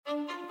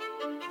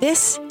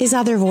This is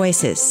Other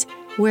Voices.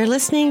 We're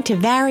listening to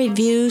varied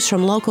views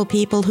from local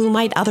people who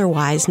might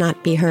otherwise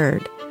not be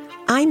heard.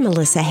 I'm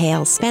Melissa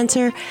Hale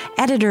Spencer,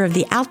 editor of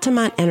the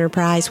Altamont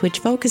Enterprise, which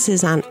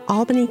focuses on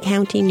Albany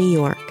County, New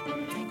York.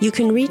 You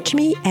can reach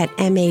me at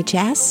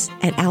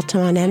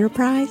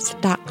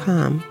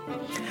mhs@altamontenterprise.com.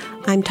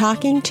 I'm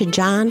talking to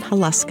John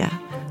Haluska,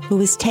 who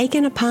has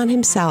taken upon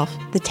himself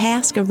the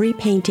task of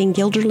repainting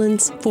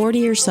Guilderland's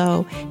 40 or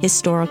so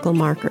historical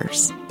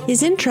markers.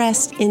 His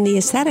interest in the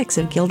aesthetics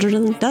of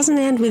Guilderland doesn't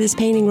end with his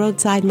painting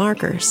roadside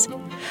markers.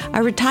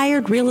 A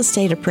retired real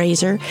estate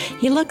appraiser,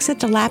 he looks at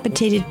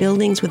dilapidated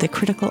buildings with a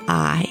critical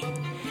eye.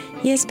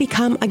 He has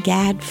become a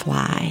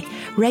gadfly,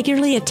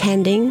 regularly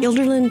attending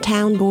Guilderland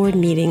Town Board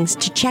meetings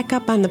to check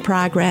up on the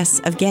progress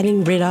of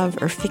getting rid of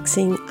or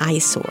fixing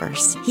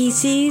eyesores. He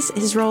sees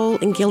his role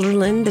in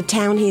Guilderland, the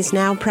town he's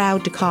now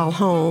proud to call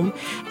home,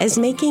 as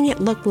making it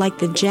look like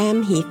the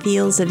gem he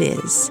feels it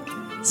is.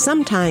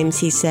 Sometimes,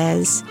 he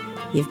says,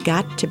 you've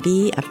got to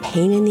be a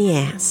pain in the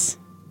ass.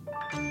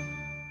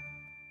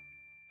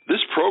 This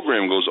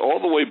program goes all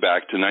the way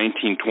back to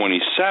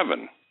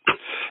 1927,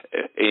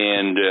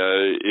 and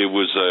it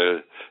was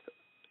a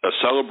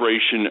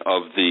celebration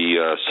of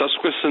the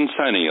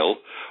sesquicentennial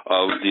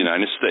of the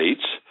United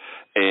States,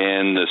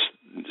 and the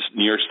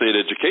New York State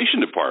Education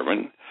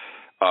Department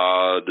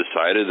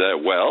decided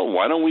that, well,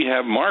 why don't we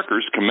have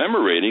markers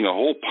commemorating a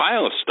whole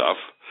pile of stuff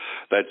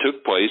that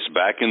took place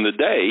back in the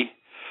day.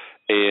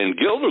 And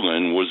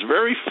Guilderland was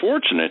very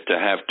fortunate to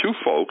have two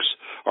folks,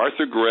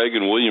 Arthur Gregg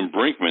and William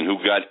Brinkman, who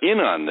got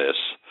in on this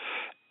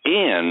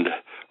and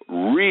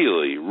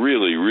really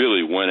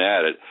went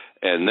at it.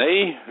 And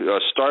they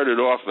started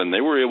off, and they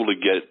were able to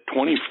get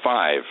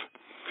 25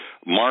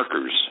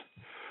 markers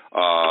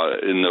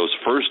in those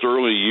first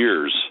early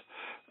years.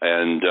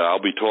 And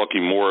I'll be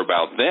talking more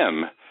about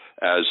them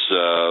as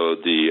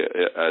the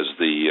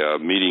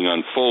meeting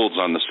unfolds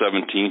on the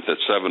 17th at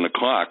 7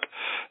 o'clock.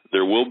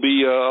 There will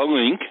be a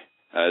link,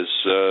 as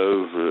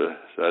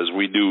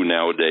we do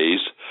nowadays,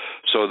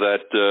 so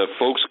that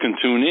folks can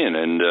tune in.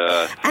 And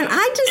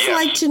I'd just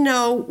like to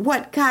know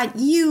what got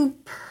you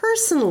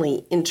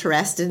personally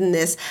interested in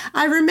this.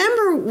 I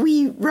remember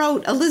we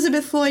wrote,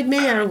 Elizabeth Floyd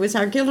Mayer was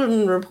our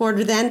Guilderland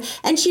reporter then,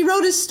 and she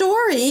wrote a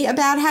story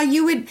about how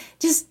you had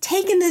just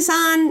taken this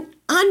on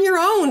your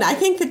own. I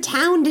think the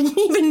town didn't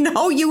even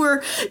know you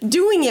were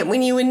doing it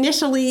when you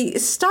initially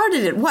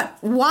started it.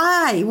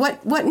 Why?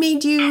 What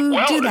made you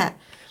do that?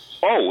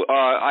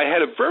 I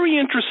had a very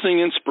interesting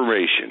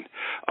inspiration.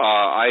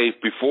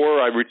 Before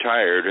I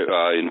retired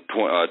in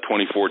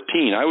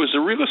 2014, I was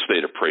a real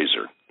estate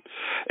appraiser,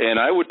 and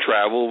I would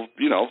travel,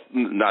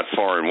 not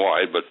far and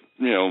wide, but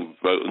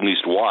at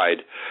least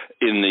wide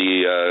in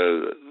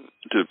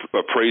to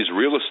appraise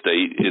real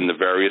estate in the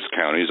various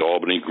counties,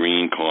 Albany,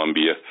 Greene,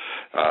 Columbia,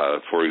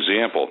 for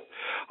example.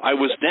 I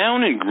was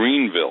down in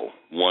Greenville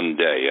one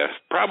day,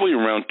 probably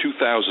around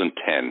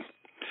 2010.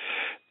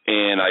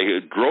 And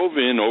I drove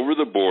in over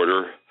the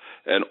border,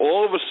 and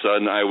all of a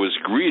sudden I was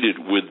greeted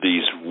with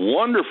these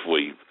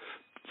wonderfully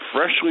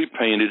freshly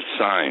painted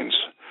signs,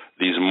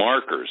 these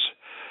markers.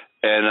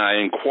 And I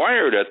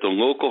inquired at the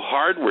local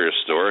hardware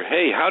store,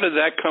 hey, how did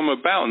that come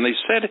about? And they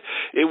said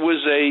it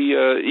was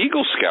a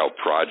Eagle Scout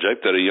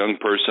project that a young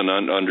person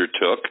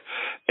undertook.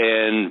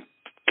 And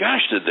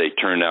gosh, did they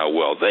turn out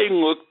well. They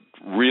looked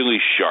really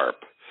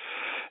sharp.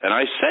 And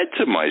I said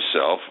to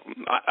myself,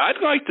 I'd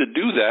like to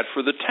do that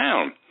for the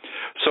town.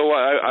 So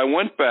I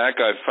went back.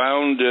 I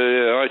found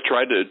I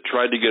tried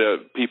to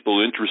get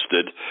people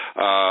interested,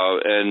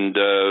 and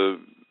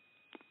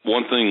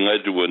one thing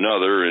led to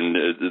another, and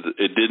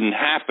it didn't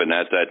happen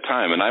at that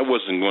time. And I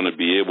wasn't going to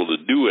be able to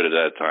do it at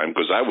that time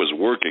because I was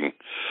working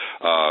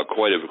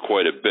quite a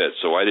bit,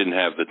 so I didn't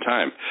have the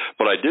time.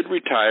 But I did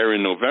retire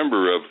in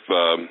November of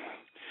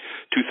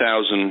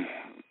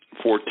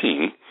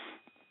 2014.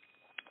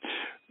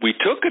 We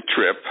took a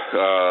trip,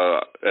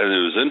 and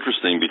it was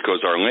interesting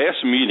because our last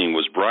meeting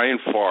was Brian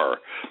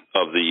Farr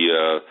of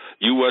the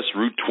U.S.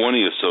 Route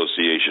 20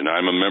 Association.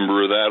 I'm a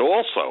member of that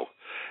also.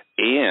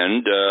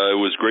 And it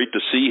was great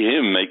to see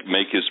him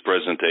make his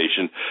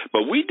presentation.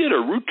 But we did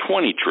a Route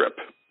 20 trip,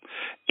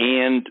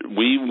 and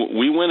we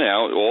went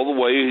out all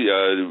the way.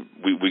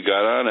 We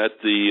got on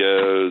at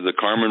the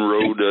Carmen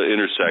Road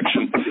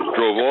intersection,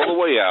 drove all the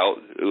way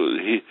out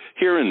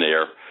here and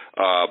there.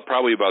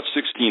 Probably about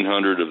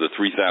 1,600 of the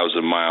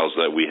 3,000 miles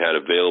that we had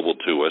available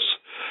to us,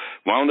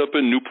 wound up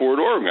in Newport,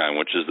 Oregon,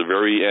 which is the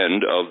very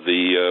end of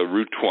the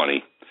Route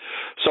 20.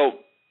 So,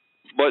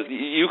 but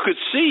you could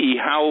see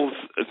how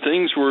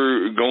things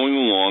were going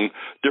along.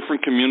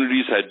 Different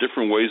communities had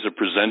different ways of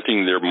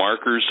presenting their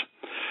markers.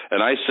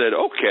 And I said,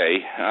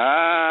 okay,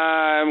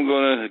 I'm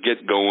going to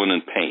get going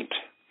and paint,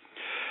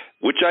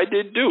 which I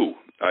did do.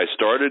 I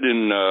started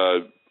in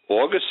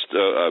August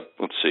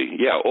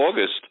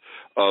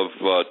of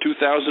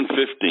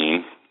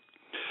 2015,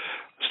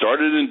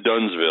 started in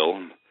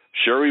Dunsville.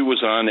 Sherry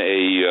was on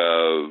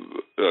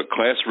a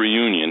class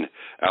reunion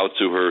out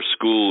to her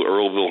school,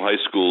 Earlville High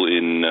School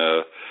in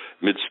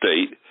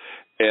Mid-State,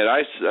 And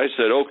I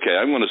said, okay,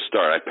 I'm going to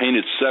start. I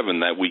painted 7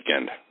 that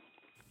weekend.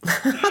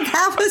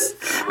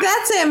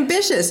 That's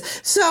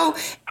ambitious. So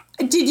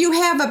did you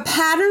have a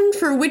pattern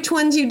for which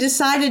ones you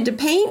decided to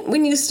paint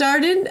when you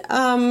started?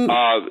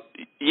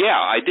 Yeah,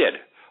 I did.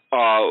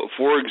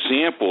 For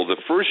example, the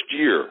first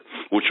year,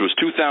 which was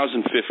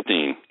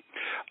 2015,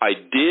 I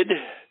did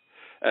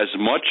as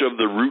much of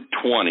the Route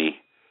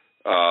 20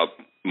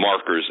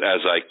 markers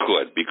as I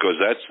could, because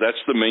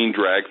that's the main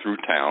drag through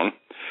town,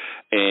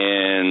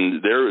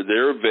 and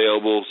they're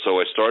available. So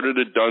I started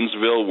at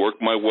Dunsville,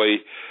 worked my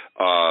way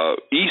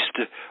east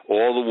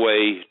all the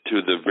way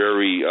to the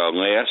very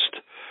last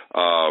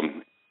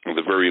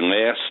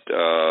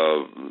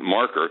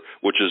marker,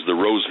 which is the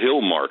Rose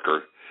Hill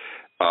marker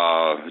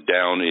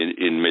down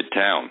in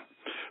Midtown.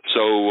 So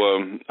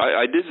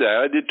I did that.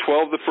 I did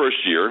 12 the first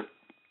year.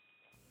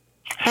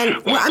 And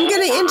I'm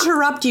going to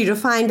interrupt you to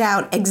find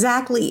out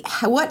exactly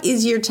what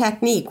is your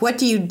technique. What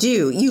do?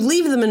 You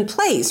leave them in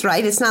place,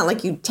 right? It's not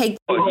like you take.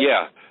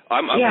 Yeah,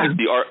 I'm like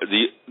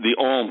the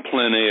en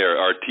plein air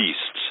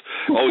artistes.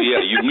 Oh yeah,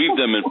 you leave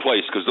them in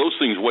place because those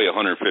things weigh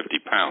 150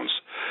 pounds.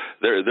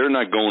 They're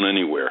not going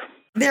anywhere.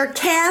 They're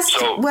cast.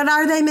 So, what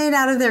are they made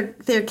out of?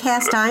 They're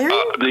cast iron.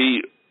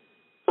 The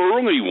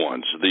early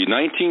ones, the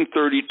 1932,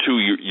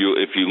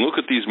 if you look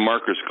at these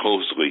markers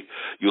closely,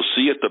 you'll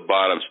see at the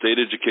bottom, State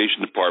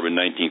Education Department,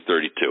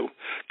 1932,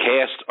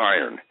 cast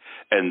iron.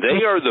 And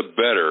they are the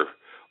better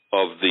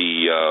of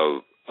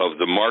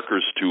the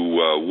markers to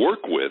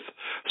work with,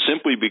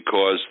 simply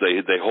because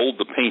they hold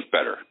the paint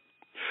better.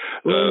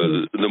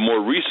 The more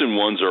recent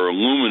ones are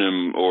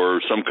aluminum or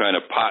some kind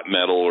of pot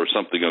metal or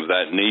something of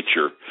that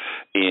nature,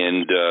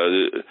 and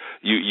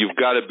you've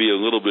got to be a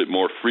little bit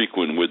more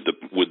frequent with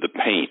the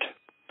paint.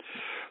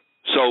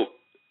 So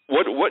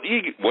what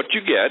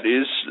you get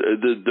is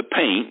the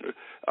paint.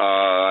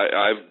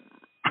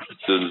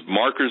 The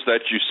markers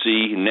that you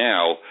see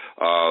now.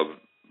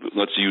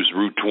 Let's use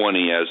Route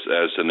 20 as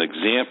an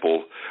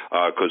example,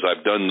 because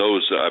I've done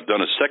those. I've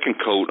done a second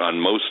coat on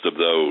most of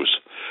those.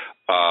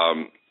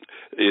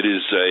 It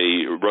is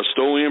a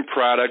Rust-Oleum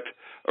product,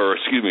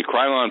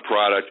 Krylon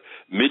product,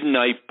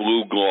 Midnight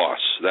Blue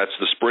Gloss. That's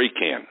the spray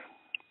can,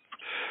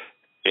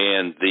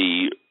 and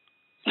the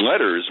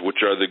letters,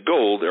 which are the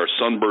gold, are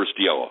Sunburst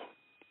Yellow.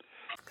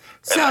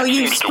 So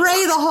you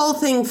spray the whole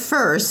thing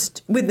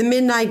first with the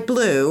Midnight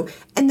Blue,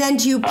 and then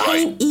do you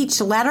paint each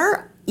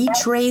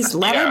raised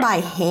letter by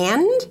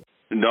hand?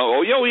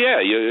 No, yeah.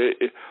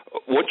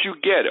 What you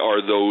get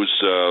are those,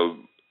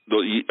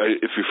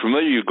 if you're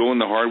familiar, you go in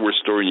the hardware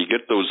store and you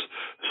get those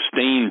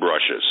stain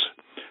brushes.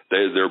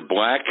 They're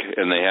black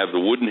and they have the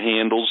wooden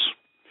handles.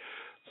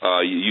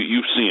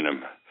 You've seen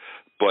them.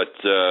 But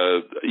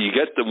you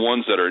get the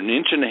ones that are 1.5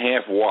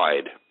 inches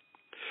wide,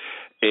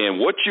 and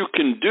what you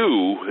can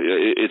do,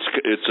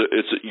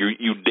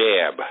 you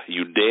dab.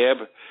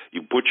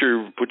 You put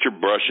your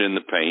brush in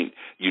the paint,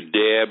 you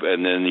dab,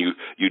 and then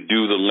you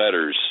do the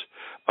letters.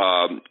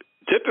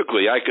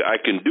 Typically, I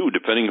can do,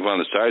 depending upon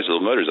the size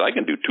of the letters, I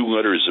can do 2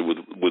 letters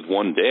with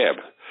one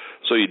dab.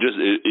 So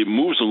it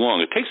moves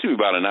along. It takes me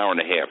about 1.5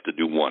 hours to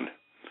do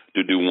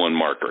one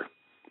marker,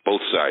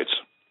 both sides.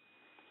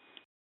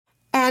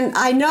 And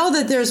I know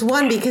that there's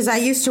one because I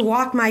used to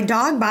walk my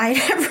dog by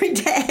it every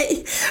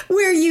day,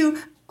 where you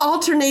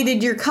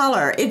alternated your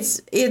color. It's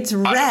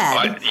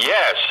red.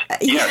 Yes.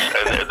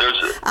 And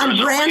there's on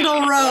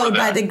Brandel Road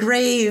by the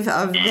grave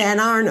of Van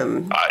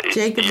Arnhem,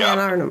 Jacob Van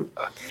Arnhem.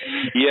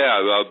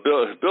 Yeah,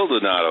 Bill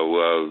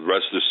Donato,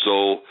 rest his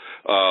soul,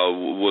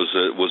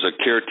 was a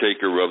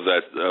caretaker of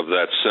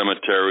that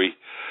cemetery.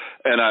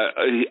 And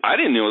I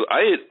didn't know.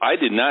 I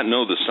did not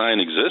know the sign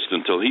existed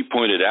until he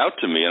pointed out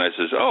to me, and I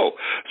says, "Oh."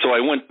 So I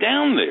went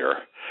down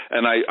there,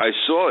 and I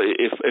saw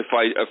if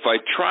I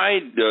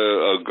tried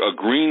a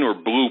green or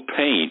blue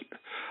paint,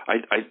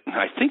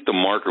 I think the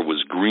marker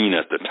was green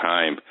at the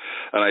time,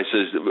 and I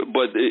says,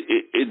 but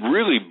it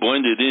really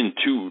blended in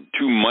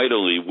too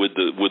mightily with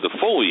the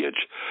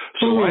foliage.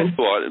 So I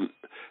thought,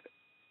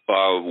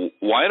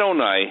 why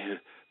don't I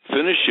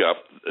finish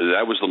up?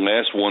 That was the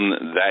last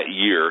one that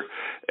year,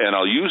 and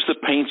I'll use the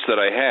paints that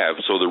I have.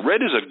 So the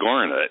red is a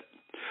garnet,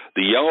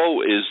 the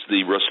yellow is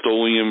the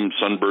Rust-Oleum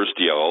Sunburst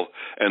Yellow,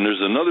 and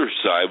there's another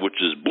side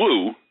which is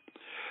blue.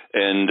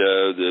 And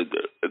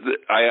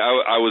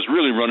I was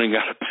really running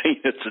out of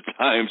paint at the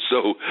time,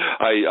 so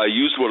I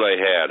used what I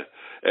had.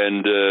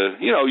 And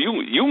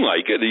you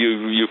like it.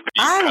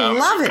 I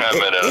love it.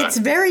 It's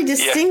very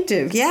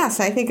distinctive. Yeah. Yes,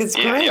 I think it's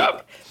great.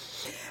 Yeah.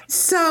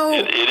 So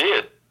it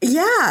is.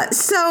 Yeah.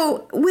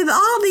 So with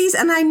all these,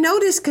 and I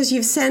noticed because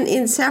you've sent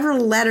in several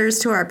letters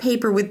to our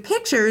paper with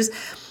pictures,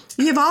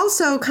 you've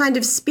also kind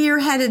of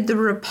spearheaded the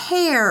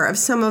repair of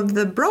some of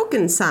the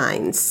broken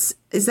signs.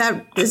 Is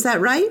that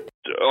right?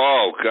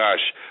 Oh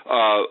gosh,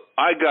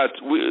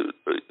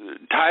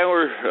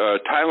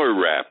 Tyler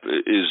Rapp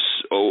is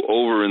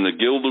over in the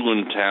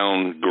Guilderland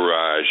Town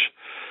garage,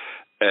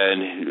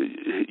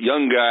 and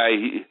young guy,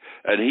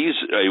 and he's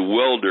a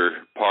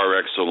welder par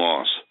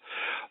excellence.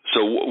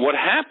 So what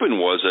happened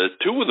was that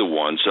 2 of the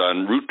ones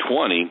on Route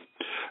 20,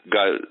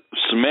 got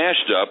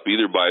smashed up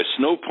either by a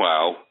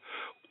snowplow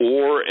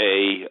or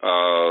a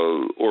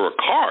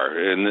car.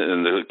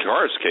 In the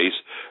car's case,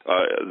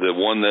 the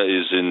one that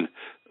is in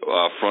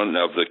front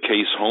of the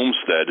Case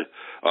Homestead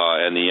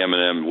and the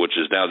M&M, which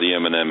is now the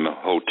M&M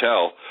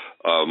Hotel,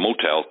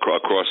 motel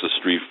across the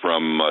street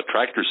from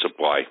Tractor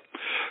Supply.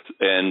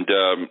 And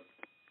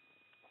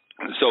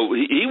so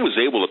he was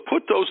able to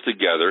put those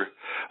together,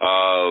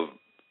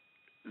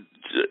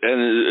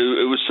 and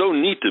it was so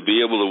neat to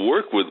be able to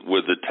work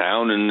with the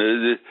town, and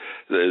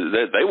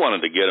they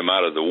wanted to get him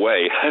out of the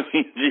way. I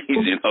mean,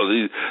 geez,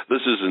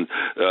 this isn't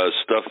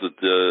stuff that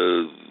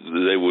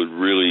they would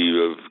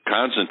really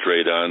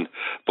concentrate on.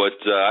 But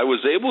I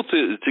was able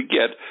to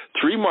get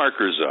 3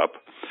 markers up.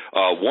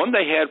 One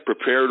they had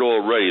prepared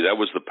already. That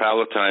was the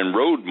Palatine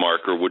Road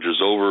marker, which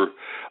is over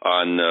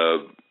on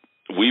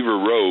Weaver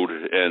Road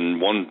and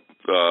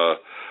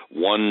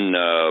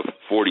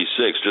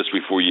 146, just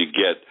before you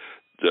get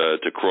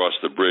to cross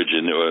the bridge,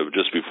 and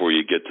just before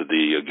you get to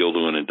the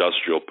Guilderland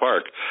Industrial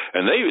Park.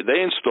 And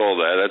they installed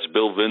that. That's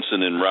Bill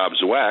Vincent and Rob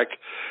Zwack.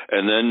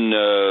 And then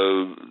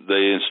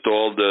they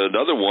installed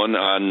another one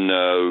on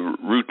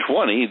Route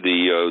 20,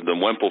 the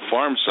Wemple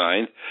Farm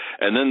sign.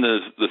 And then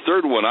the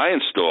third one I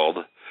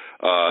installed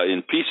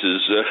in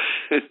pieces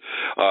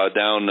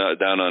down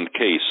on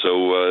Case.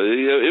 So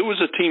it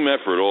was a team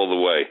effort all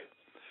the way.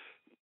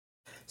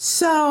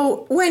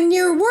 So when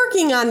you're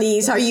working on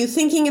these, are you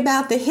thinking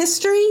about the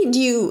history? Do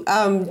you?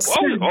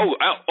 Absolutely,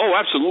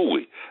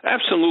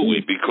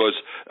 because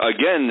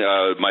again,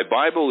 my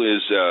Bible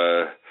is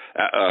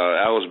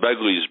Alice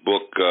Begley's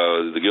book,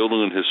 The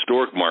Guilderland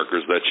Historic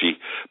Markers, that she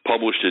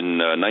published in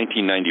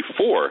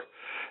 1994.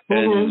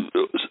 And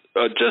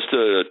just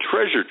a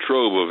treasure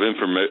trove of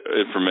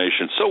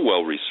information, so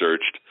well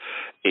researched,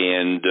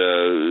 and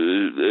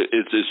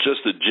it's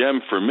just a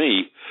gem for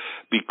me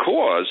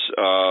because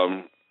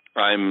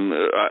I'm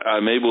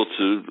able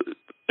to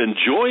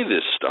enjoy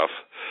this stuff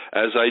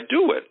as I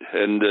do it.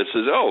 And it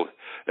says,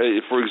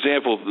 for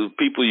example, the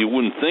people you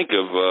wouldn't think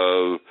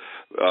of,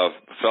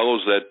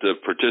 fellows that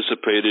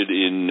participated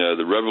in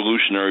the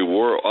Revolutionary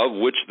War, of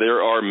which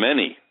there are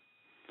many,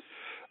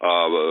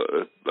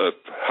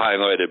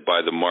 highlighted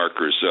by the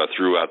markers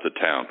throughout the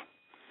town.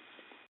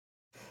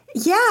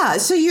 Yeah,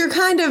 so you're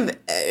kind of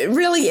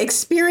really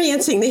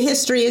experiencing the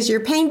history as you're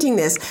painting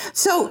this.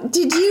 So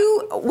did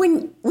you,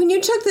 when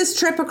you took this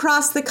trip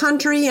across the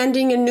country,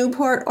 ending in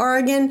Newport,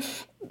 Oregon,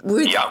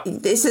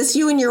 is this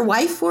you and your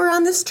wife were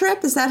on this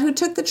trip? Is that who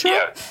took the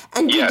trip? Yeah.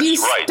 And did you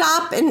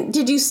stop, and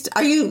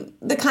are you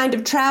the kind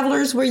of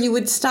travelers where you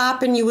would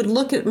stop and you would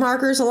look at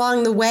markers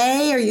along the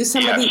way? Are you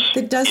somebody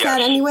that does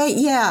that anyway?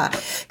 Yeah.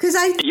 It's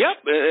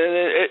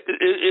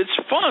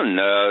fun.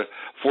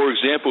 For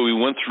example, we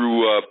went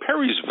through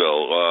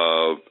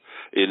Perrysville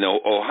in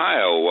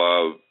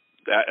Ohio.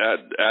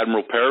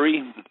 Admiral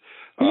Perry.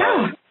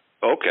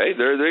 Okay,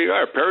 there you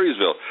are,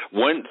 Perrysville.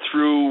 Went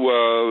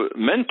through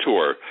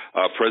Mentor,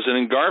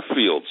 President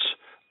Garfield's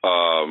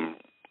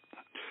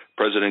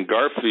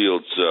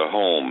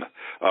home.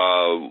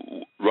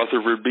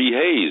 Rutherford B.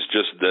 Hayes,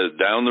 just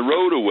down the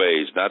road a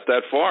ways, not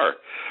that far.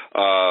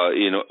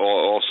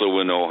 Also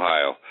in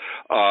Ohio.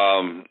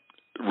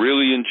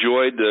 Really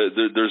enjoyed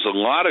there's a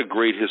lot of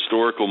great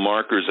historical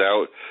markers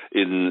out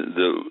in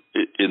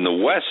the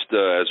west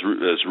as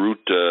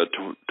Route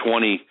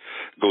 20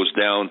 goes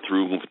down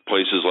through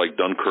places like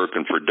Dunkirk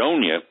and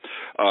Fredonia.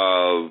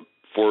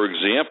 For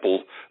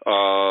example,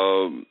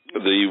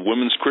 the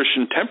Women's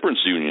Christian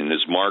Temperance Union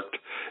is marked.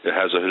 It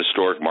has a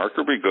historic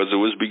marker because it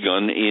was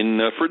begun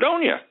in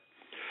Fredonia.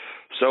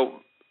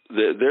 So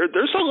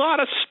there's a lot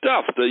of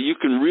stuff that you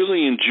can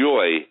really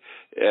enjoy.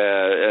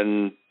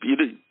 And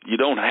you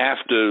don't have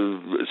to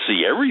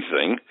see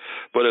everything,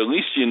 but at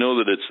least you know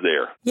that it's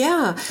there.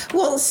 Yeah.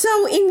 Well,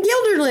 so in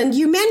Guilderland,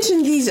 you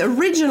mentioned these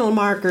original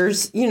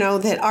markers,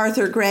 that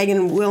Arthur Gregg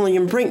and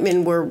William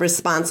Brinkman were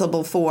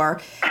responsible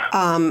for.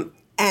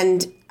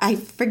 And I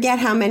forget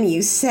how many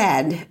you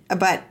said,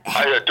 but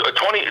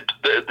 25.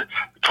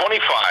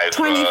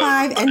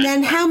 25, and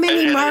then how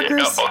many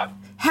markers?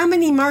 How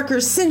many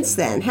markers since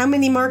then? How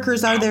many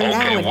markers are there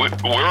now?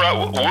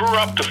 We're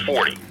up to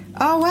 40.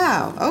 Oh,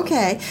 wow.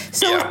 Okay.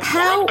 So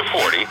how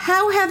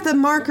have the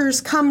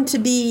markers come to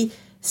be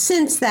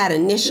since that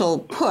initial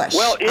push?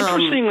 Well,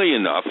 interestingly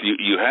enough,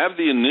 you have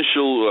the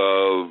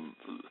initial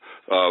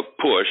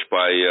push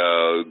by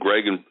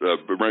Gregg and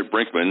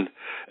Brinkman,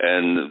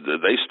 and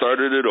they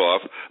started it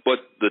off.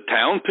 But the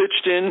town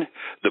pitched in.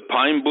 The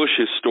Pine Bush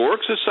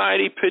Historic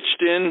Society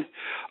pitched in.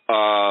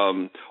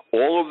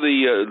 All of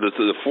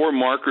the 4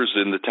 markers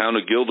in the town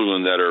of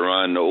Guilderland that are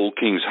on Old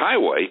Kings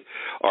Highway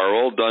are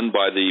all done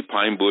by the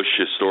Pine Bush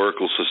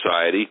Historical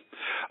Society.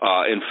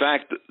 In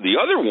fact, the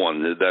other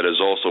one that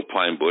is also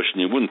Pine Bush,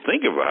 and you wouldn't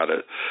think about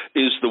it,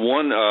 is the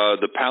one,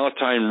 the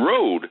Palatine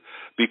Road,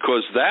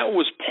 because that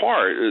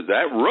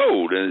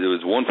road, and it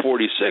was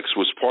 146,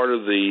 was part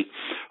of the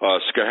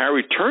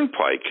Schoharie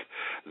Turnpike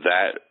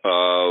that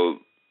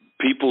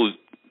people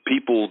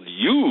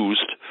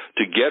used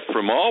to get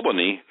from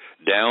Albany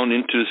down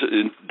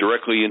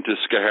directly into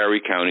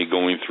Schoharie County,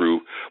 going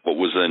through what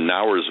was then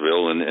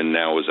Nauersville and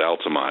now is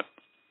Altamont.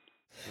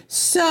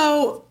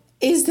 So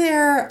is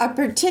there a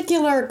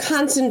particular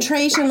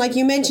concentration, like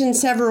you mentioned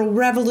several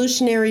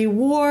Revolutionary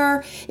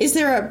War, is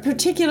there a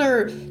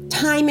particular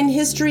time in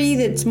history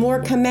that's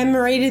more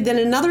commemorated than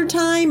another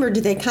time, or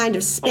do they kind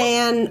of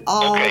span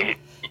all? Okay,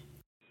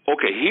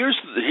 here's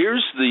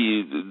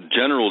the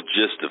general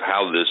gist of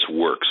how this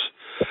works.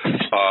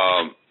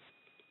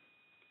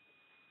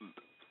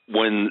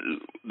 When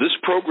this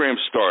program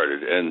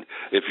started, and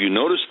if you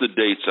notice the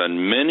dates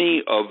on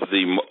many of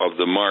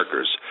the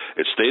markers,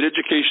 it's State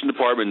Education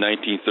Department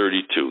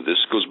 1932. This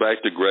goes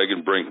back to Gregg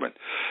and Brinkman.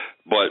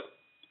 But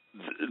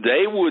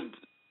they would,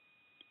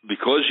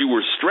 because you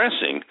were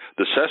stressing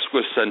the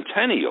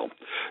sesquicentennial,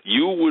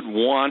 you would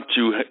want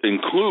to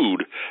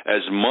include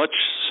as much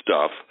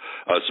stuff,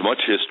 as much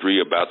history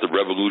about the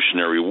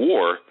Revolutionary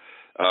War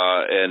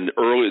and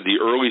the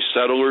early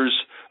settlers,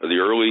 the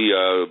early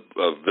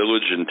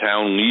village and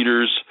town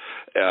leaders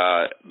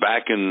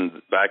back in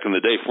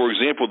the day. For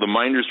example, the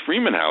Miners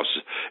Freeman House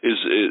is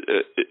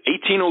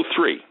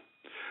 1803.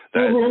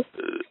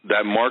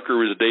 That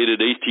marker is dated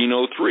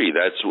 1803.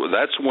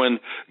 That's when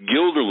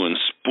Guilderland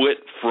split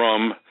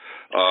from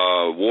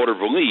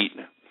Watervliet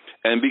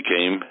and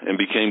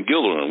became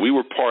Guilderland. We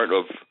were part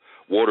of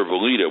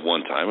Watervliet at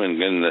one time, and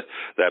again,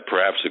 that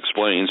perhaps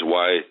explains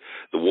why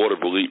the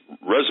Watervliet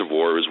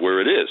Reservoir is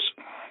where it is.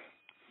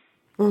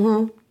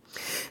 Mm-hmm.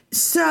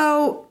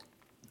 So,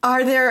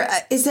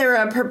 is there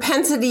a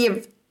propensity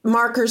of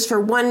markers for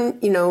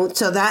one?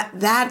 So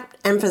that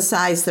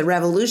emphasized the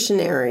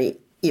Revolutionary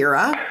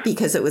era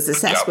because it was a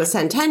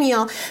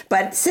sesquicentennial.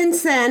 But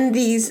since then,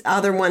 these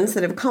other ones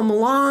that have come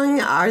along,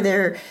 are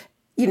there?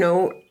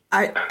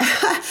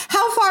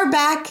 How far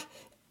back?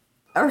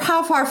 Or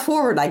how far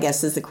forward, I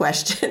guess, is the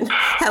question.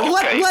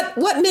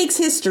 What makes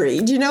history?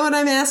 Do you know what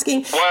I'm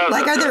asking? Well,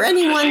 are there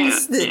any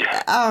ones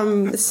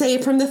that,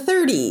 say, from the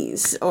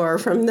 30s or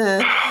from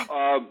the...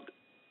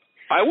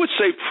 I would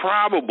say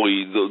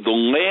probably the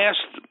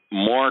last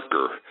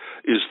marker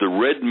is the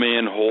Red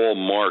Man Hall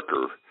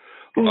marker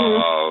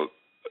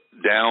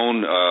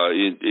down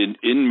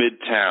in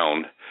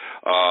Midtown.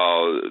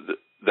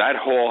 That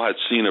hall had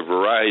seen a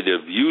variety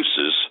of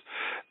uses.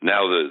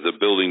 Now the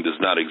building does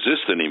not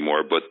exist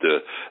anymore, but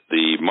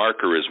the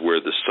marker is where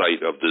the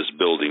site of this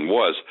building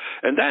was,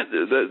 and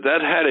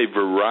that had a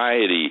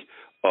variety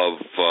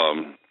of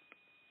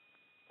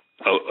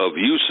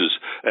uses,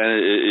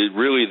 and it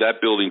really, that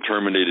building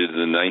terminated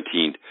in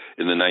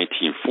the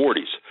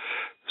 1940s,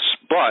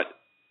 but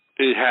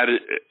it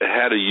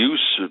had a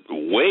use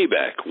way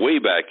back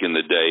in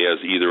the day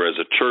as either as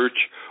a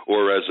church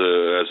or as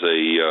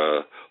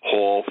a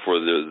hall for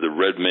the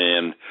Red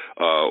Man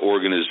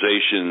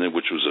organization,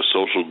 which was a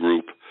social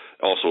group,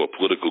 also a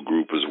political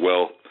group as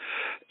well,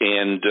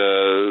 and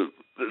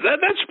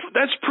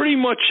that's pretty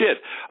much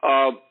it.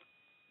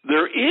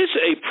 There is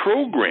a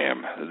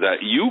program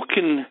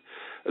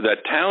that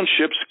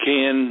townships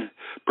can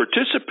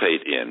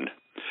participate in.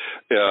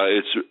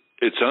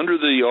 It's under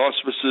the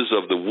auspices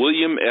of the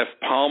William F.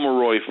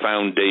 Pomeroy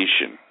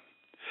Foundation,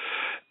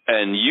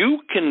 and you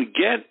can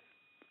get,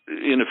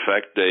 in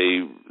effect,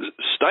 a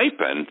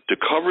stipend to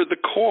cover the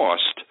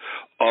cost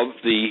of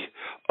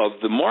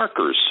the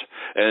markers.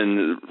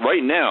 And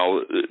right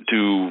now,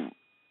 to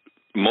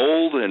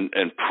mold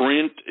and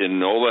print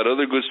and all that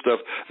other good stuff,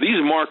 these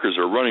markers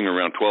are running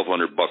around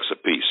 $1,200 a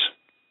piece.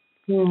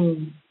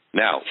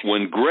 Now,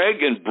 when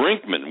Gregg and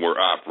Brinkman were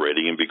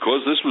operating, and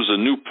because this was a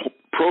new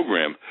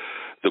program,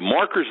 the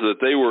markers that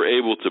they were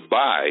able to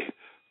buy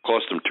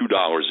cost them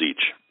 $2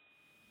 each.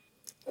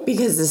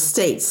 Because the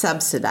state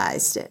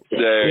subsidized it.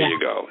 There you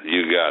go.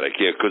 You got it.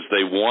 Yeah, because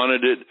they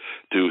wanted it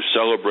to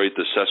celebrate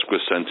the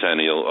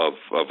sesquicentennial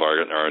of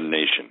our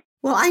nation.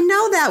 Well, I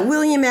know that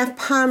William F.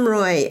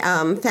 Pomeroy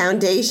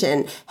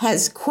Foundation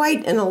has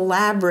quite an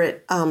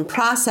elaborate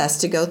process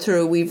to go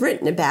through. We've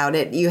written about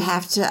it. You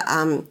have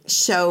to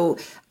show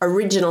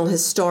original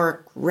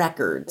historic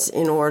records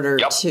in order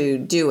to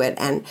do it.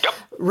 And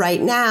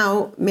right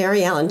now,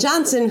 Mary Ellen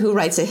Johnson, who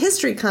writes a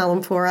history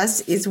column for us,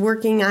 is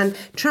working on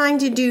trying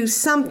to do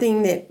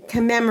something that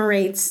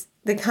commemorates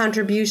the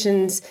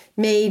contributions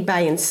made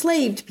by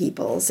enslaved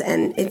peoples.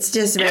 And it's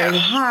just very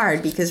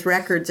hard because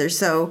records are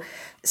so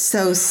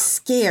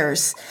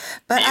scarce.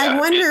 But I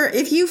wonder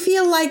if you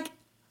feel like,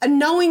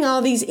 knowing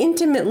all these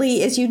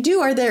intimately as you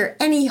do, are there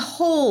any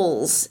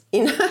holes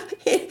in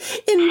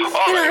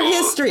our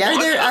history?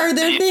 Are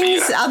there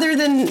things other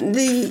than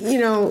the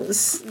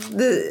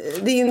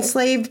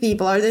enslaved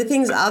people? Are there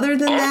things other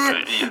than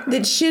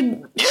that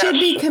should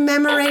be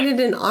commemorated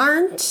and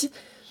aren't?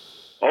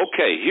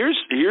 Okay, here's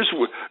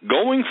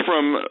going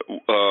from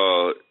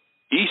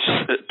east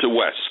to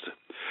west.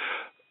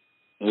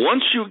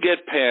 Once you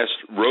get past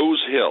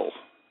Rose Hill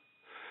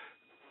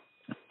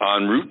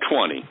on Route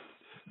 20,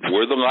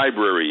 where the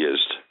library is,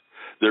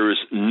 there is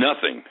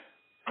nothing,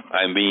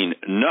 I mean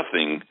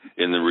nothing,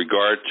 in the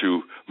regard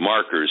to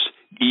markers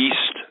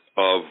east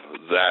of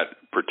that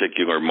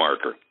particular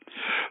marker.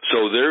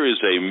 So there is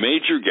a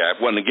major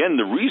gap. Well, and again,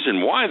 the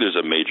reason why there's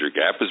a major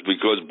gap is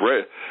because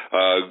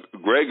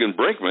Gregg and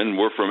Brinkman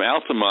were from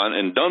Altamont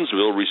and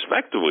Dunsville,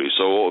 respectively.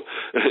 So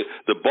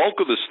the bulk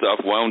of the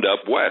stuff wound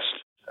up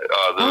west.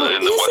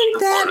 Isn't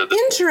that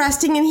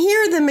interesting? And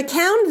here, the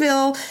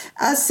McCownville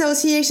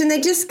Association,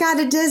 they just got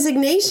a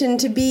designation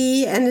to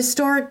be an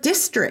historic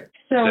district.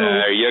 So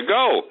there you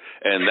go.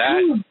 And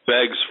that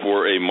begs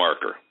for a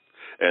marker.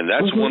 And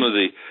that's one of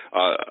the,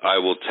 I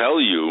will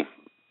tell you,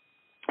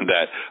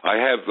 that I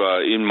have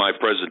in my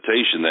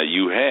presentation that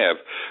you have,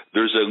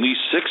 there's at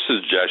least 6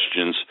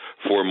 suggestions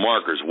for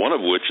markers, one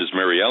of which is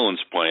Mary Ellen's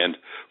plan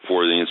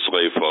for the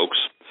enslaved folks.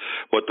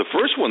 But the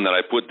first one that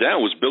I put down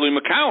was Billy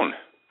McCown.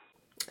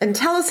 And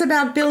tell us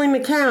about Billy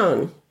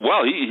McCown.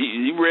 Well,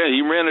 he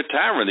ran a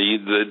tavern.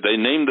 They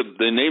named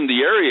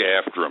the area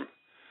after him.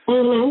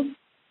 Mm-hmm.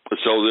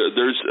 So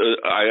there's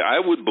I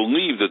would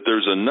believe that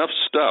there's enough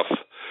stuff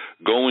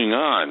going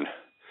on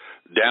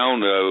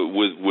down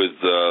with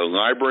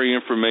library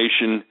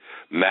information,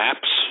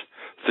 maps,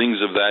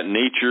 things of that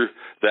nature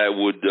that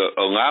would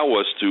allow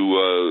us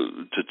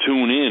to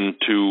tune in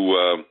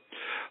to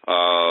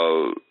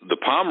the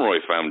Pomeroy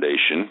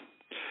Foundation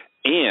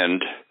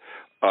and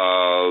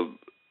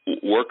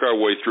work our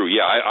way through.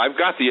 Yeah, I've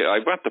got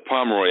the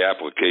Pomeroy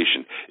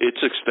application.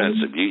 It's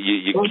extensive.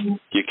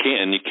 You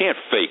can't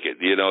fake it.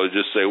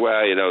 Just say,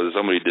 well,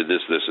 somebody did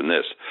this, and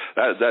this.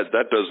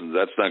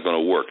 That's not going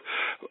to work.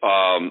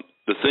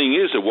 The thing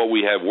is that what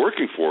we have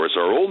working for us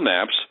are old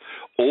maps,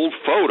 old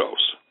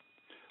photos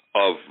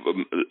of,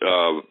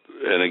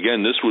 and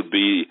again, this would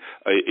be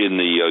in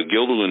the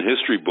Guilderland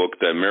history book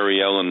that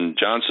Mary Ellen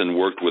Johnson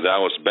worked with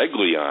Alice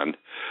Begley on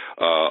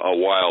a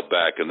while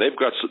back, and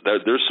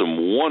there's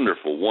some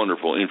wonderful,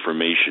 wonderful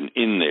information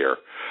in there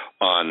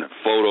on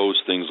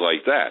photos, things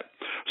like that.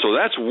 So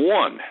that's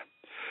one.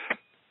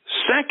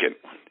 Second,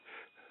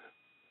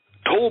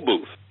 toll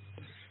booth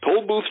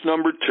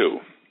number 2.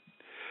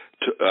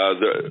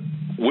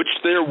 Which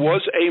there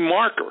was a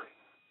marker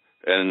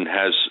and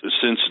has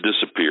since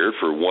disappeared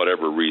for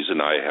whatever reason.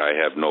 I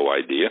have no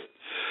idea.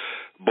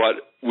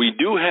 But we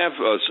do have,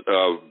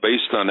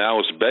 based on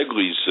Alice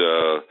Begley's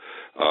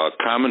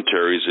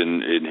commentaries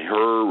in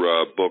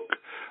her book,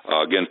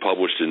 again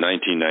published in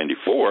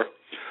 1994,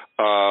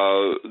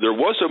 there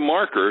was a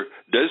marker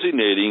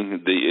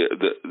designating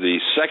the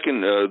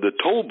second the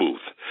toll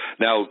booth.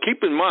 Now,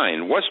 keep in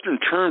mind, Western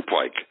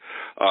Turnpike.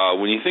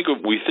 When we think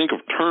of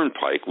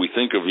turnpike, we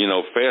think of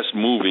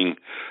fast-moving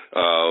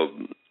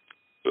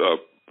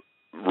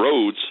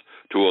roads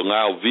to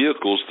allow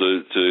vehicles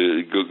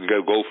to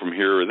go from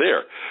here or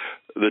there.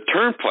 The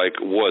turnpike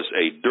was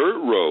a dirt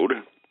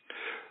road,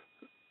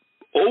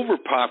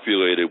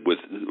 overpopulated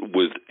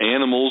with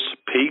animals,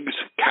 pigs,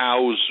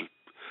 cows,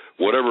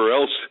 whatever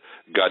else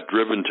got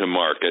driven to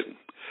market,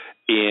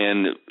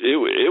 and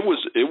it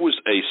was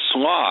a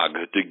slog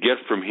to get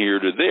from here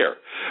to there.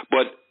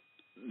 But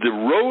the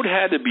road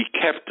had to be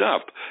kept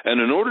up,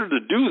 and in order to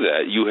do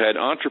that, you had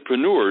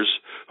entrepreneurs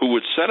who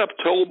would set up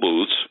toll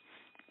booths,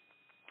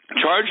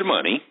 charge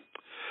money,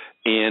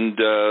 and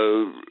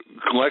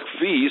collect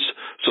fees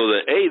so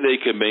that A, they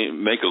could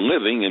make a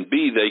living, and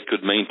B, they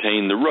could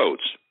maintain the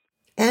roads.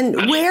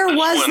 And where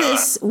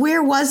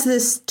was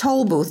this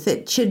toll booth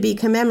that should be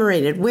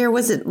commemorated? Where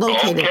was it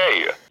located?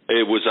 Okay,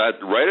 it was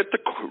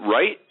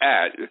right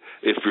at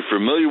if you're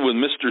familiar with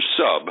Mr.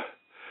 Sub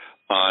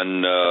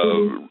on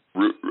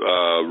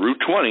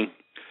Route 20,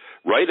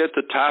 right at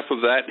the top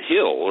of that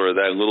hill or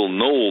that little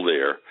knoll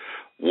there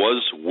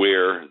was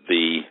where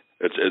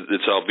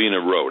it's Albina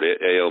Road,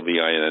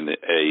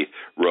 Alvina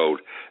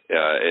Road,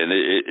 and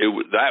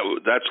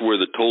that's where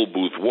the toll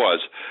booth was,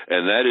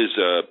 and that is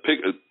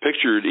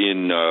pictured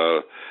in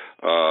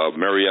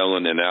Mary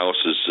Ellen and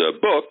Alice's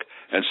book.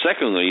 And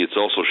secondly, it's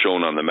also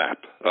shown on the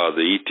map,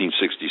 the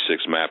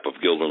 1866 map of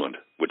Guilderland,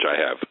 which I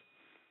have.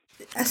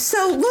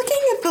 So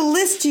looking at the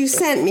list you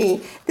sent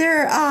me,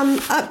 there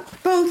are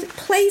both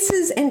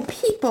places and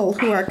people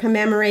who are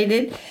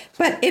commemorated,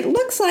 but it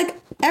looks like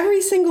every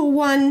single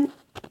one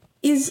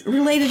is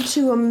related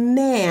to a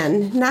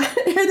man.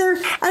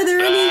 Are there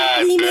any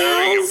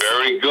females?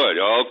 Very good.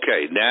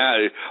 Okay.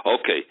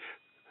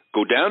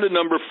 Go down to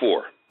number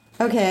 4.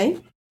 Okay.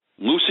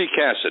 Lucy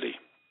Cassidy.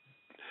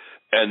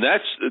 And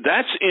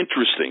that's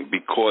interesting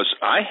because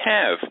I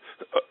have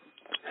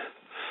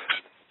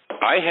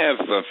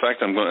in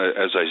fact I'm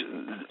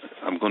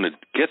going to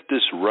get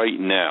this right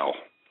now.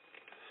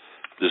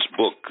 This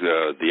book,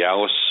 the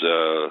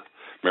Alice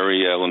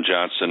Mary Ellen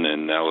Johnson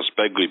and Alice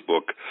Begley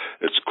book.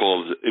 It's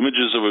called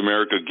Images of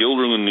America,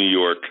 Guilderland, New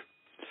York.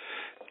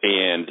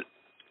 And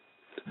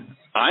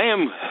I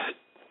am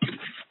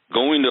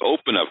going to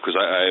open up, because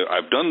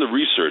I've done the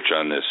research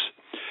on this.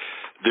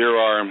 There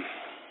are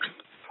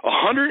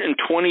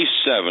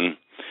 127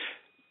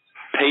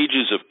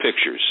 pages of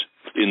pictures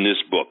in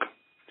this book.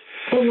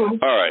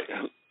 Mm-hmm. All right.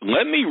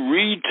 Let me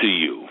read to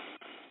you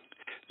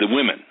the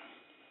women.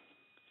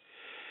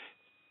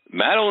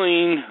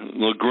 Madeleine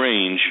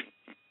LaGrange,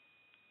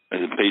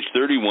 page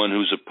 31,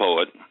 who's a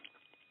poet.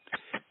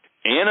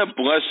 Anna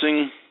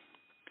Blessing,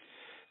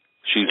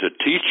 She's a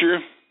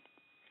teacher.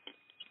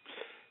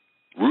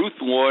 Ruth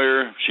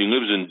Lawyer. She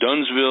lives in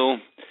Dunsville.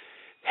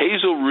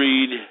 Hazel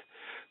Reed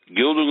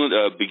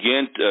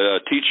began a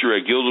teacher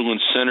at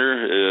Guilderland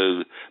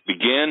Center.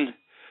 Began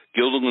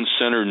Guilderland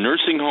Center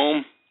Nursing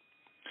Home.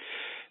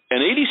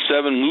 And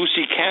 87,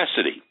 Lucy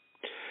Cassidy.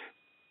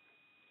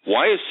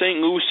 Why is St.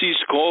 Lucy's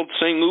called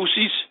St.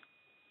 Lucy's?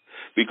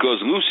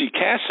 Because Lucy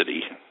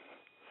Cassidy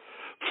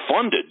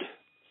funded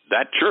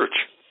that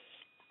church.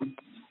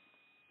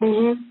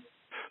 Mm-hmm.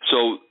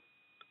 So,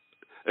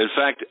 in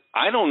fact,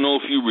 I don't know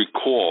if you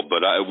recall,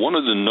 but one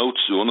of the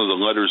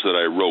letters that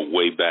I wrote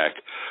way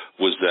back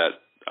was that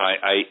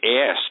I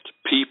asked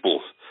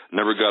people,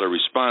 never got a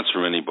response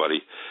from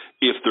anybody,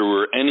 if there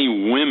were any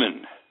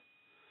women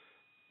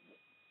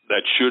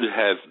that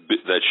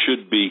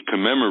should be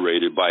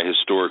commemorated by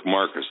historic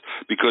markers,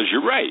 because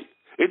you're right,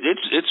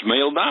 it's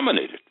male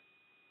dominated.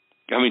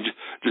 I mean,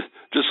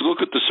 just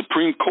look at the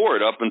Supreme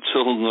Court up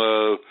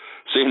until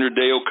Sandra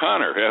Day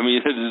O'Connor. I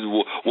mean,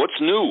 what's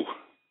new?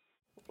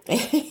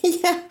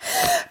 Yeah,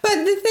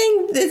 but the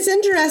thing that's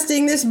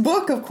interesting, this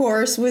book, of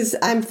course,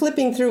 I'm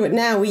flipping through it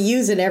now. We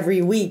use it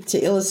every week to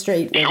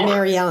illustrate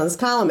Mary Ellen's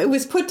column. It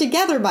was put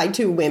together by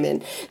two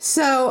women.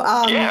 So,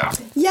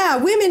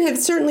 women have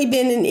certainly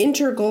been an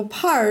integral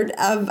part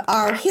of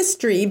our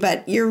history,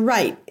 but you're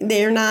right.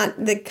 They're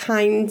not the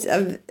kinds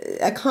of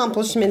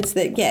accomplishments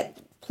that get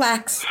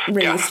plaques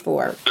raised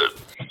for.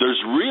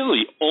 There's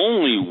really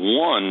only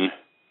one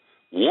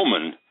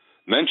woman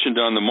mentioned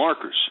on the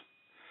markers.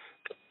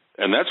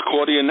 And that's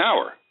Claudia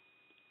Nauer.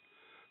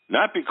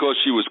 Not because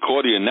she was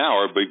Claudia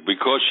Nauer, but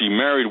because she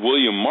married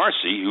William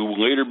Marcy, who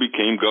later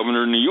became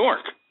governor of New York,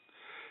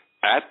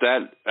 at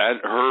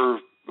her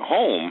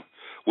home,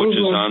 which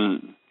is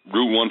on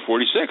Route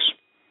 146.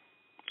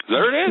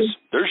 There it is.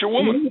 There's your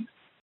woman.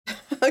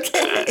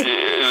 Okay.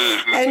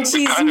 And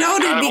she's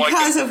noted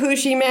because of who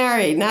she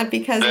married, not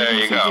because of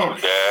who she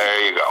did.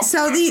 There you go.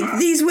 So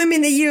these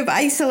women that you have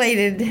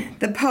isolated,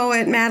 the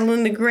poet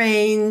Madeleine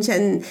LaGrange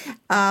and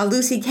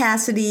Lucy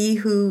Cassidy,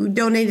 who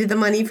donated the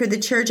money for the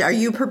church, are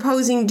you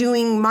proposing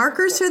doing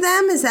markers for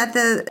them? Is that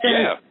the...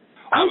 Yeah.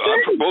 I'm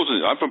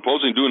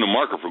proposing doing a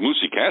marker for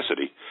Lucy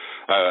Cassidy.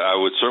 I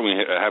would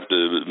certainly have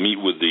to meet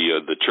with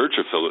the church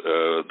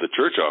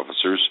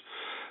officers,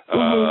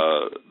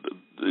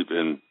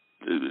 and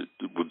it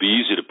would be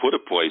easy to put a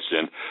place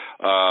in,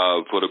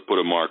 put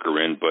a marker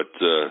in, but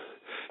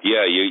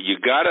you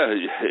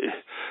gotta.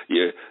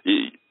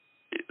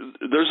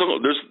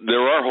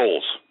 There are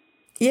holes.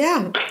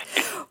 Yeah.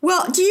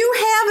 Well, do you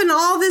have in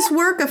all this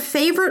work a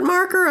favorite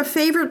marker, a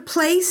favorite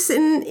place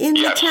in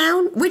the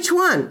town? Which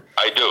one?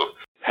 I do.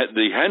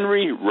 The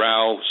Henry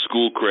Rao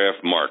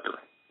Schoolcraft marker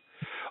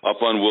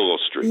up on Willow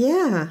Street.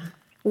 Yeah.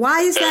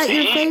 Why is that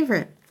your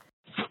favorite?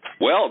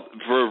 Well,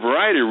 for a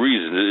variety of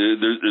reasons.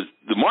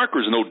 The marker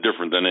is no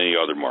different than any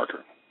other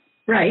marker.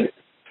 Right.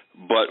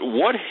 But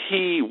what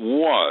he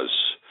was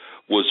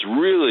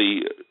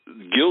really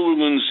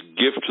Guilderland's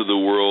gift to the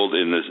world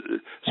in the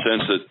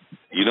sense that,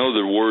 you know,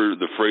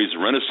 the phrase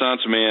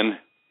Renaissance man?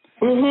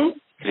 Mm-hmm.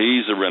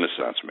 He's a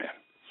Renaissance man.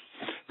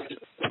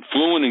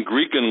 Fluent in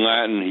Greek and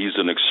Latin, he's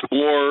an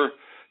explorer,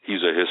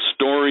 he's a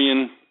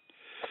historian,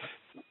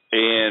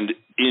 and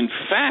in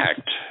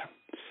fact,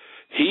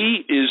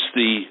 he is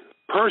the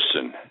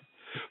person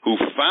who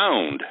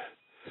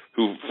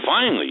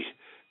finally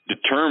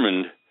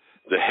determined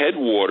the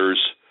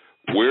headwaters,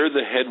 where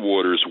the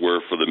headwaters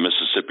were for the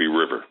Mississippi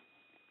River.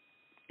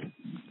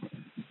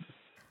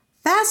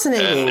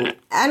 Fascinating.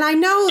 And I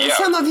know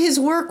some of his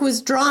work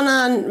was drawn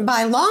on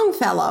by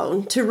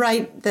Longfellow to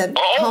write the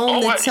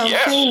poem that's so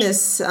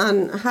famous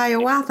on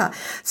Hiawatha.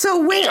 So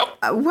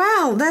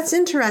wow, that's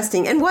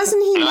interesting. And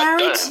wasn't he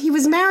married? He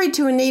was married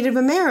to a Native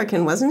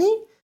American, wasn't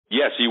he?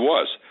 Yes, he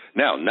was.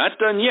 Now, not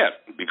done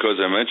yet, because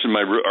I mentioned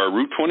our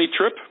Route 20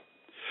 trip.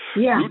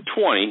 Yeah. Route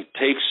 20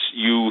 takes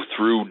you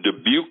through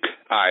Dubuque,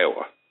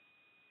 Iowa.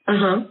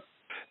 Uh-huh.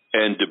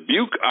 And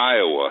Dubuque,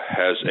 Iowa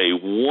has a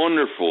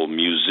wonderful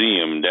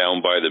museum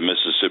down by the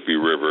Mississippi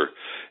River.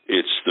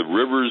 It's the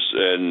Rivers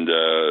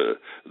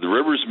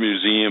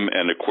Museum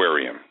and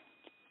Aquarium.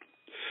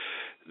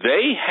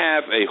 They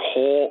have a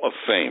Hall of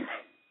Fame,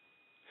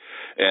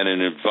 and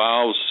it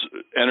involves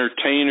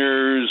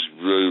entertainers,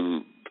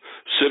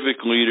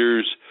 civic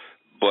leaders,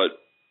 but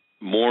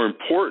more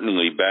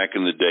importantly, back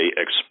in the day,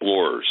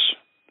 explorers.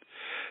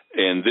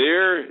 And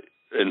there,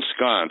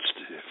 ensconced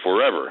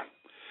forever,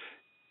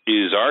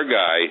 is our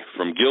guy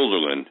from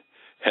Guilderland,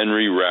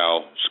 Henry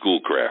Rao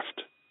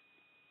Schoolcraft.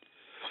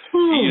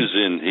 He is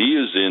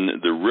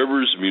in the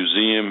Rivers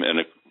Museum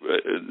and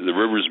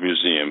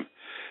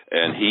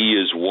he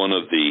is one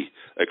of the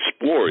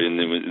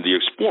the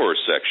explorer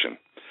section.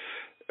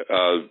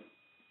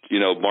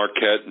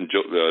 Marquette and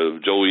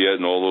Joliet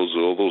and all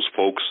those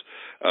folks.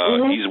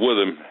 He's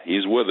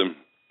with him.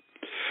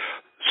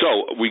 So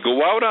we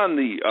go out on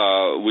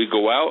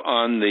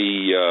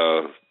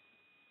the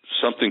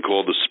something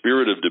called the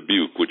Spirit of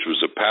Dubuque, which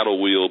was a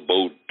paddle wheel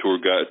boat tour.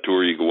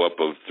 You go up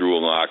through a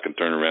lock and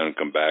turn around and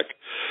come back.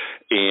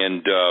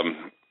 And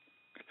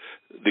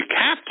the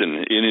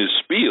captain in his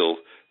spiel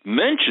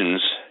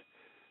mentions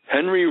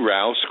Henry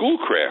Rowe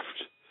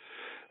Schoolcraft.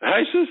 And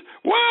I says,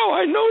 wow,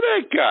 I know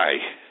that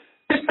guy.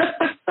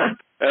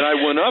 And I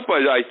went up,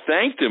 I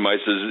thanked him. I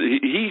says,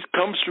 he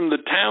comes from the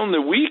town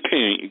that we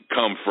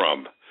come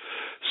from.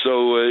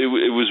 So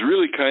it was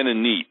really kind of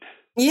neat.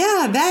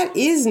 Yeah, that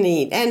is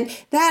neat. And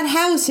that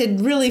house had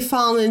really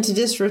fallen into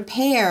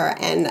disrepair.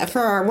 And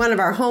for one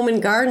of our home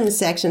and garden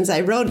sections,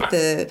 I wrote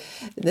the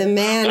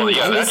man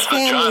and his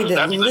family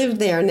that lived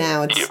there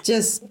now. It's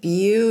just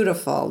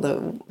beautiful,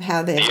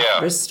 how they've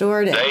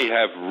restored it. They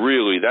have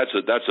really, that's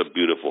a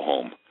beautiful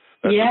home.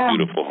 That's a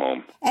beautiful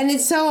home. And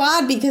it's so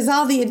odd because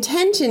all the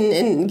attention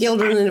in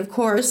Guilderland, of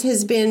course,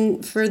 has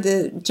been for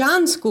the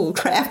John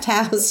Schoolcraft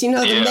house, the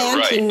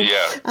mansion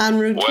on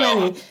Route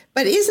 20.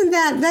 But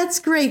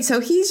that's great. So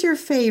he's your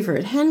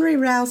favorite, Henry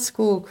Rowe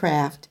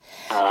Schoolcraft.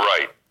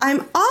 Right.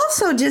 I'm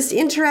also just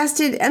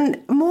interested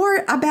in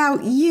more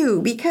about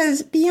you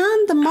because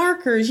beyond the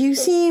markers, you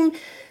seem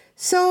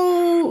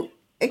so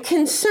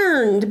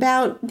concerned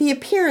about the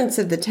appearance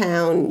of the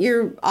town.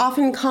 You're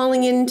often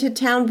calling into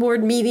town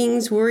board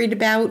meetings, worried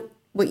about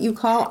what you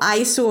call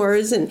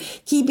eyesores and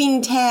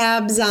keeping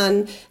tabs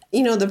on,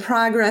 the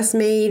progress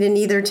made and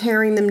either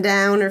tearing them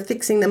down or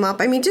fixing them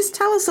up. I mean, just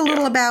tell us a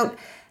little about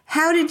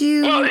how did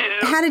you get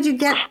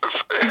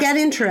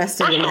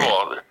interested in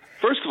that?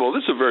 First of all,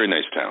 this is a very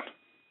nice town,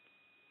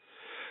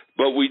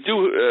 but we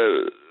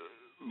do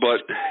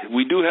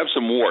have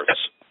some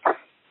warts.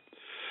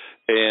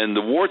 And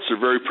the warts are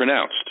very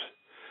pronounced.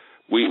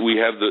 We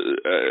have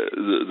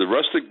the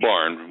rustic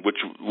barn,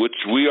 which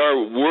we are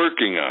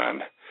working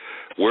on.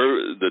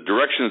 Where the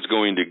direction it's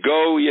going to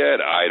go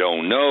yet, I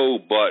don't know.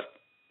 But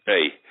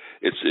hey,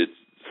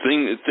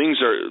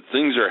 things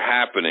are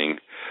happening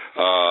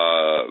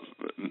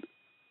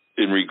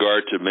in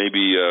regard to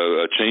maybe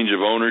a change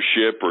of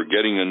ownership or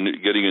getting a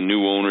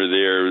new owner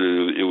there.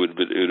 It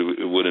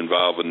would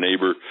involve a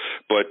neighbor,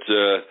 but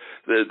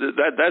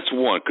that's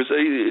one, because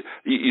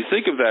you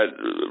think of that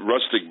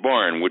rustic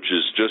barn, which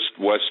is just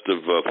west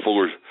of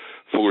Fuller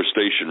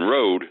Station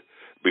Road.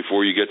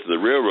 Before you get to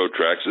the railroad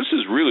tracks, this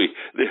is really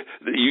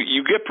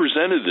you get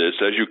presented this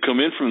as you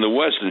come in from the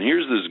west, and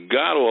here's this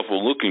god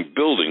awful looking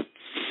building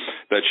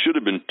that should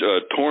have been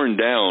torn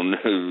down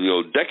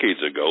decades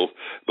ago,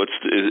 but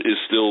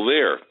is still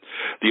there.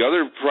 The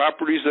other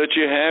properties that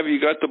you have, you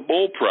got the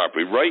Bowl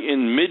property right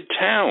in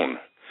Midtown,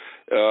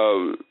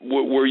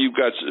 where you've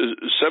got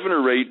 7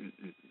 or 8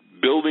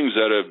 buildings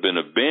that have been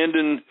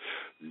abandoned,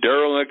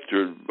 derelict,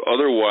 or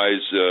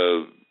otherwise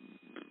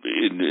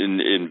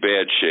in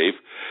bad shape.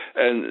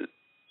 And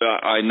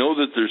I know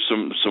that there's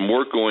some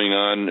work going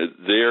on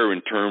there in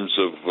terms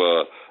of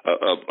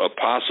a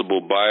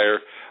possible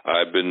buyer.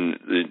 I've been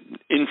in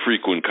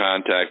infrequent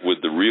contact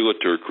with the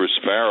realtor, Chris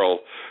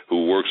Farrell,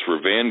 who works for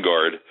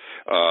Vanguard.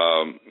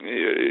 Try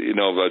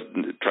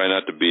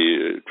not to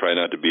be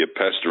a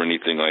pest or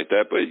anything like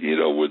that, but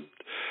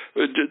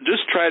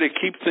just try to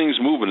keep things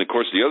moving. Of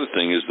course, the other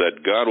thing is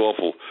that god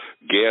awful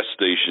gas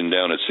station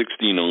down at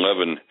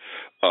 1611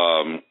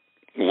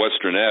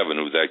 Western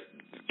Avenue, that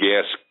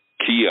gas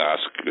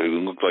kiosk. It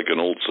looked like an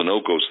old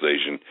Sunoco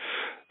station.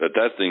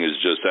 That thing is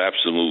just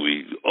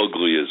absolutely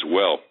ugly as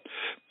well.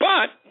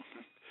 But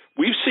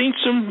we've seen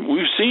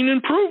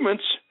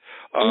improvements.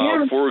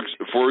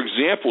 For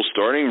example,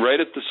 starting right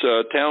at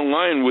the town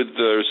line with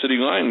the city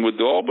line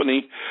with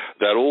Albany,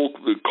 that old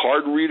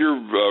card reader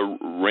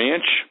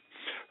ranch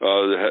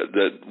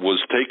that was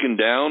taken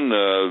down.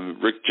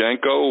 Rick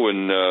Janko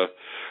and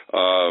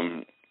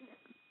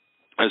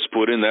has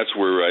put in. That's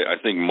where I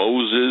think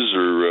Moses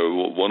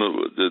or one of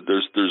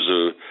there's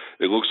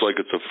it looks like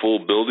it's a full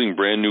building,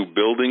 brand new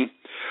building.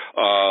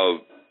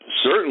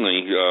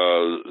 Certainly,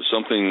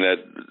 something that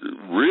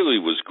really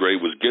was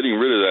great was getting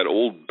rid of that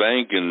old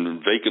bank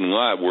and vacant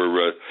lot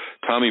where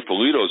Tommy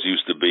Polito's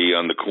used to be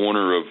on the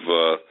corner of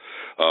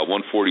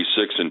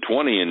 146 and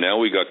 20, and now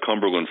we got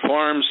Cumberland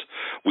Farms.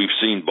 We've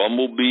seen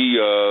Bumblebee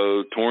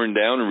torn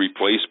down and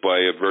replaced by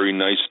a very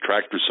nice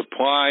Tractor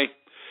Supply.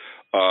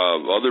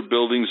 Other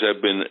buildings have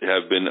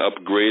been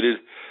upgraded,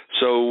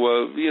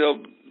 so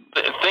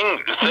things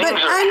but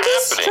I'm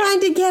just trying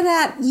to get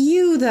at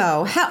you,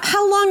 though.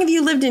 How long have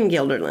you lived in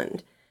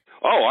Guilderland?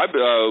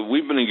 Oh,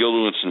 we've been in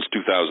Guilderland since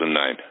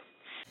 2009.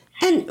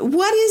 And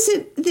what is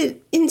it that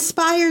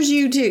inspires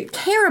you to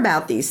care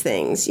about these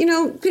things?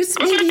 Just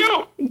maybe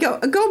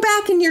go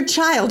back in your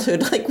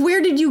childhood. Like,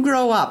 where did you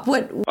grow up?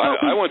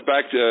 I went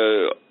back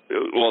to.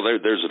 Well,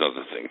 there's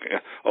another thing.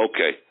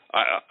 Okay.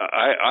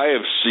 I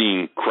have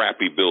seen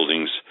crappy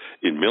buildings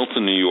in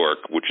Milton, New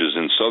York, which is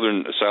in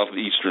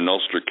southeastern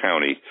Ulster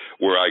County,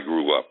 where I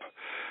grew up.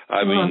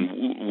 I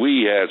mean,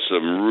 we had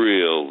some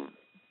real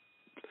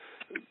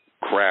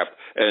crap.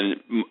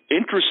 And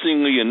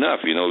interestingly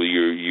enough,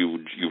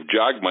 you've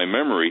jogged my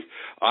memory.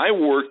 I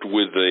worked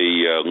with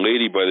a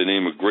lady by the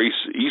name of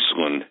Grace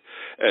Eastland,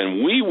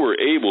 and we were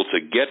able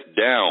to get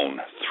down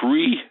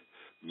 3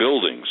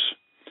 buildings.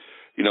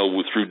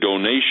 Through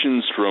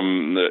donations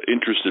from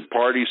interested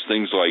parties,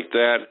 things like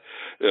that,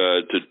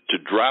 to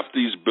drop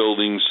these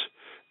buildings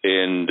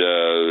and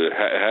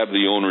have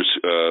the owners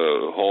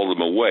haul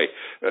them away.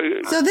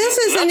 So this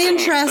is an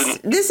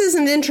interest. This is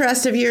an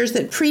interest of yours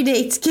that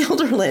predates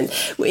Guilderland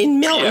in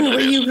Milton, where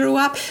you grew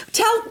up.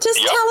 Tell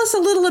us a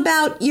little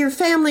about your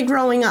family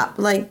growing up.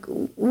 Like,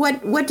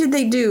 what did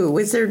they do?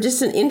 Was there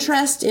just an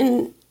interest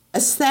in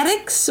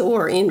aesthetics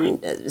or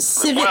in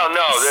civic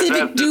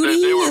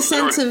duty, a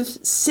sense of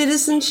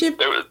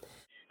citizenship?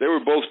 They were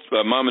both,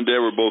 Mom and Dad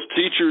were both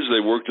teachers.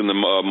 They worked in the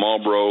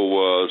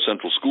Marlboro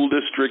Central School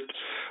District.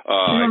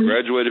 I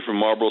graduated from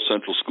Marlboro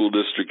Central School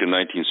District in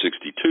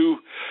 1962.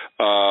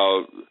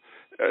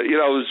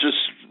 It was just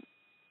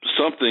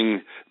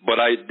something, but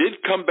I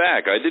did come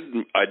back. I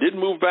did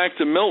move back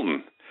to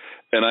Milton,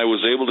 and I was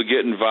able to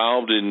get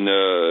involved in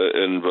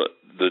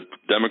the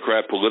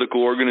Democrat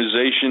political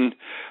organization.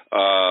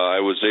 I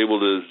was able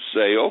to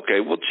say, okay,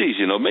 well, geez,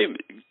 maybe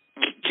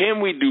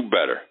can we do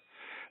better?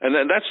 And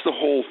that's the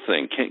whole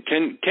thing.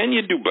 Can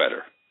you do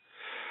better?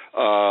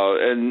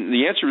 And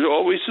the answer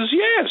always is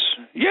yes.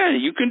 Yeah,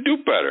 you can do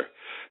better.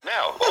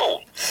 Now,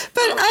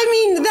 but I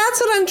mean, that's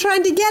what I'm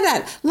trying to get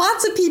at.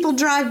 Lots of people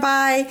drive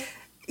by,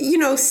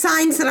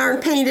 signs that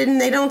aren't painted,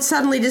 and they don't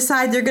suddenly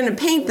decide they're going to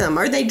paint them.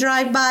 Or they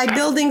drive by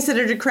buildings that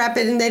are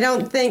decrepit, and they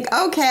don't think,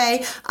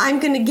 okay, I'm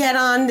going to get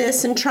on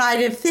this and try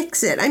to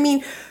fix it. I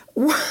mean,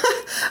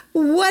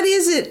 what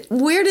is it?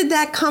 Where did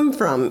that come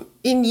from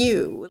in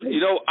you?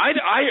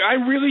 I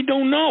really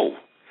don't know.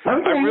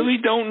 Okay. I really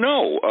don't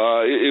know.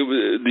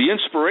 The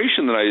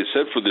inspiration that I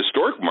said for the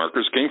historic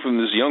markers came from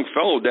this young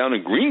fellow down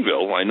in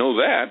Greenville. I know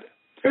that.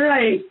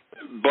 Right.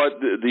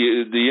 But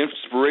the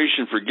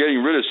inspiration for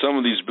getting rid of some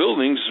of these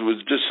buildings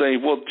was just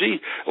saying,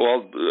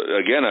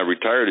 again, I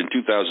retired in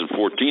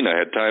 2014. I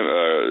had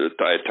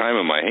time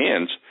on my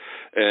hands,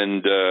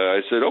 and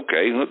I said,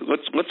 okay,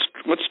 let's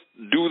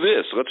do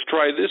this. Let's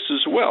try this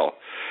as well.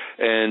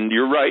 And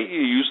you're right.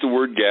 You use the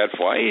word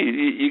gadfly.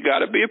 You got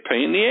to be a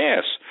pain in the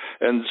ass.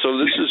 And so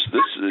this is.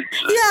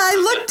 Yeah, I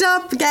looked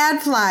up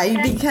gadfly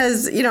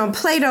because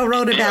Plato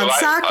wrote about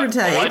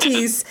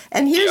Socrates,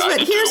 and here's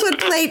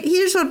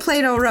what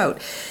Plato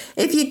wrote.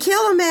 If you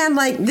kill a man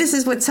this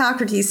is what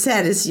Socrates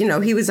said,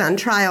 he was on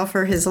trial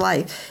for his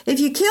life. If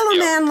you kill a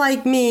man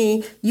like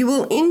me, you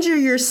will injure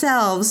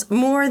yourselves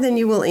more than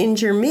you will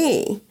injure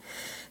me.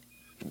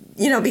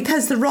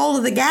 Because the role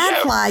of the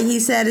gadfly, he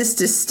said, is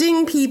to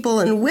sting people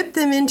and whip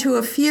them into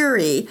a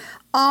fury,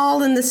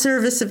 all in the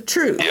service of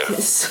truth. Yeah.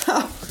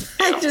 So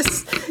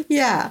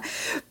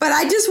But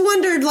I just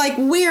wondered,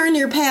 where in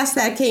your past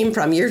that came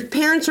from. Your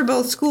parents were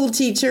both school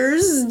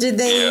teachers. Did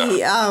they?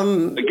 Yeah.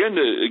 Again,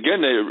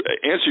 to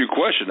answer your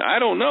question, I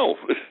don't know.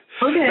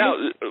 Okay. Now,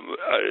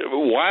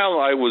 while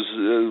I was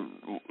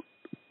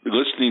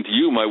listening to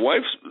you, my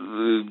wife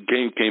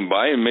came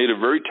by and made a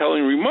very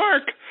telling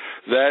remark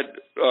that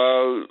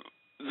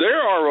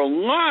there are a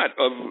lot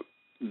of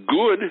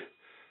good,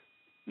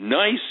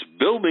 nice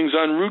buildings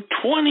on Route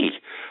 20.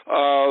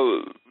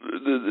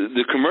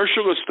 The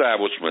commercial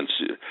establishments,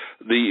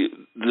 the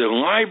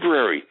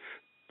library.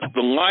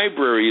 The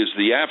library is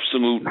the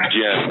absolute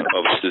gem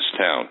of this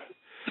town.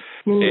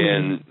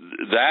 And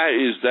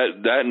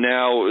that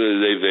now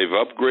they've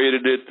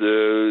upgraded it.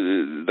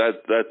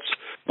 That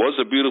was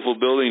a beautiful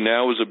building.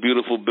 Now is a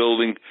beautiful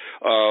building.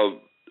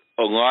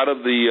 A lot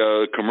of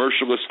the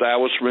commercial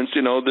establishments,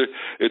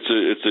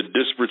 it's a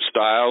disparate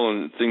style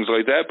and things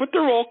like that, but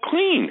they're all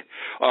clean.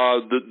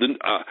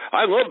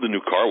 I love the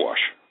new car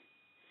wash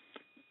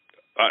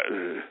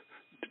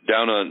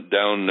down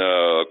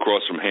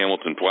across from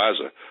Hamilton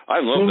Plaza.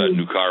 I love that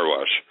new car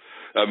wash.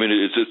 I mean,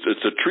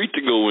 it's a treat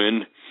to go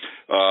in.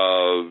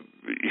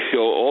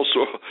 All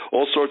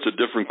sorts of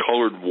different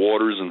colored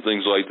waters and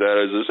things like that.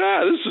 I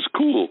said, this is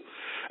cool.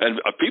 And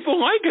people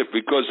like it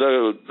because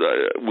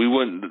we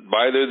went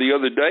by there the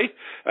other day.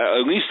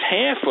 At least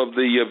half of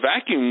the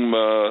vacuum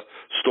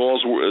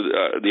stalls,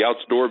 the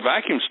outdoor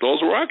vacuum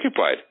stalls, were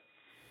occupied.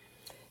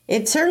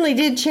 It certainly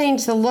did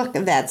change the look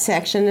of that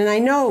section, and I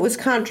know it was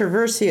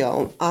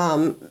controversial.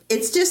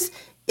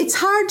 It's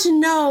hard to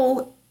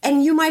know,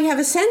 and you might have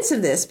a sense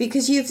of this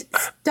because you've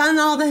done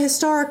all the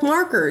historic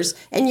markers,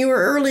 and you were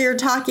earlier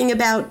talking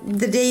about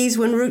the days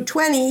when Route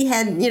 20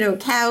 had,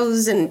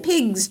 cows and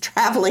pigs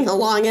traveling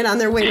along it on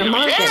their way to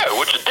market. Yeah,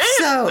 which it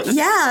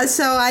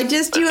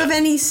did. Do you have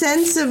any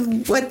sense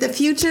of what the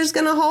future's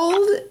going to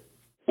hold?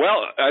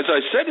 Well, as I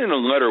said in a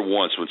letter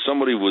once, when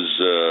somebody was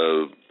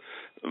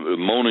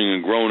moaning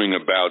and groaning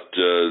about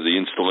the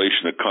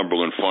installation of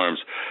Cumberland Farms,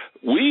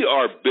 we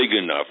are big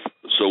enough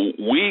so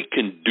we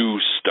can do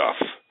stuff.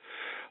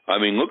 I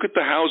mean, look at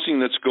the housing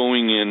that's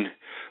going in.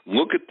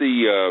 Look at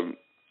the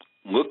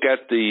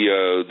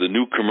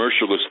new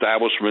commercial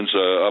establishments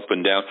up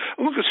and down.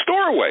 Look at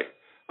Storaway.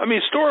 I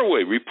mean,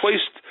 Storaway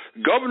replaced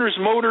Governor's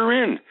Motor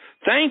Inn.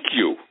 Thank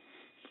you.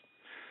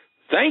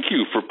 Thank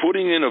you for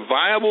putting in a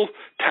viable,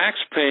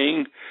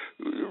 tax-paying,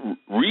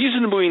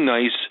 reasonably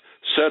nice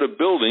set of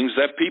buildings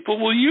that people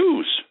will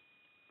use.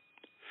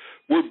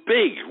 We're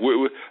big.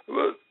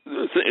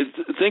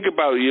 Think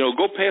about it.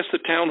 Go past the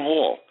town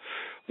hall.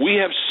 We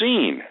have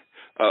seen.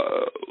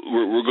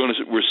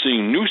 We're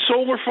seeing new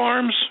solar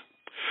farms.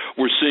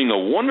 We're seeing a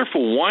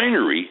wonderful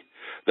winery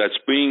that's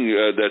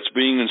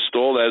being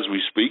installed as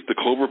we speak. The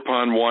Clover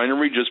Pond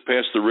Winery just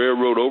past the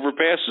railroad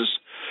overpasses,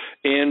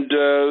 and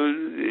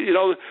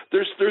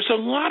there's a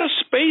lot of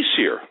space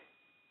here.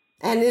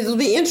 And it'll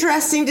be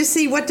interesting to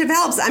see what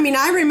develops. I mean,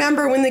 I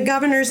remember when the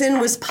Governor's Inn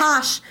was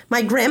posh,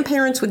 my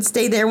grandparents would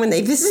stay there when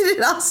they visited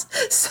us.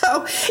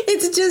 So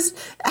it's just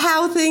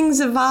how things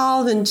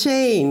evolve and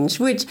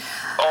change, which...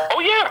 Oh,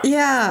 yeah.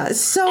 Yeah.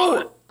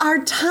 So our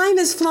time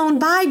has flown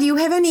by. Do you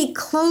have any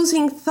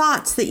closing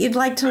thoughts that you'd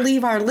like to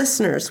leave our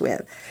listeners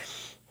with?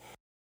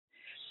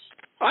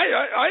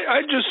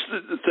 I just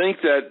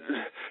think that,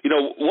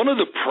 one of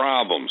the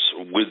problems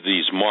with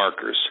these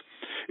markers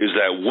is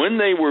that when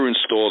they were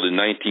installed in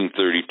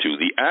 1932,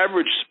 the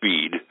average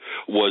speed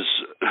was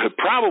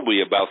probably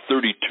about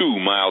 32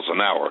 miles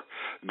an hour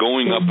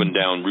going up and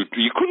down Route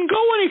 2. You couldn't go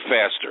any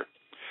faster.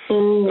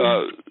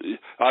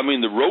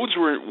 The roads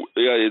were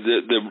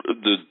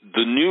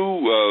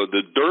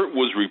the dirt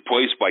was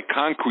replaced by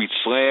concrete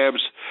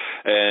slabs,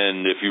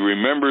 and if you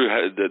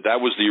remember, that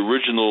was the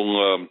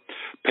original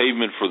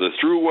pavement for the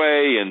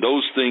thruway, and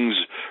those things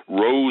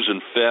rose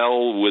and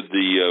fell with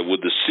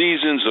the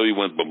seasons. So you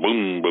went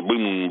ba-boom,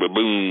 ba-boom,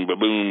 ba-boom,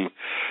 ba-boom,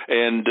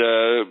 and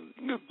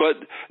but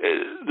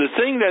the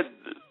thing that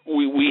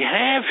we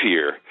have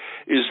here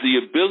is the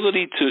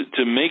ability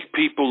to make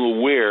people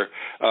aware.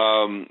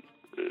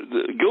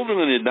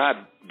 Guilderland did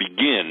not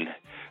begin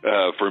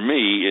for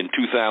me in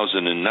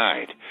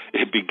 2009.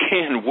 It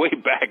began way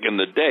back in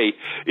the day,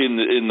 in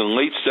the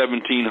late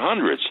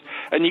 1700s,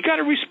 and you got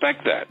to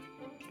respect that.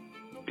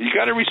 You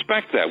got to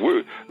respect that.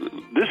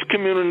 This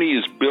community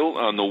is built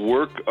on the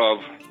work of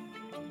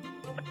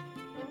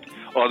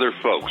other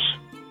folks,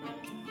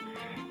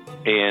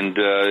 and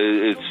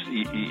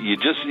you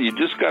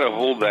just got to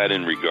hold that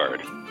in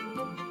regard.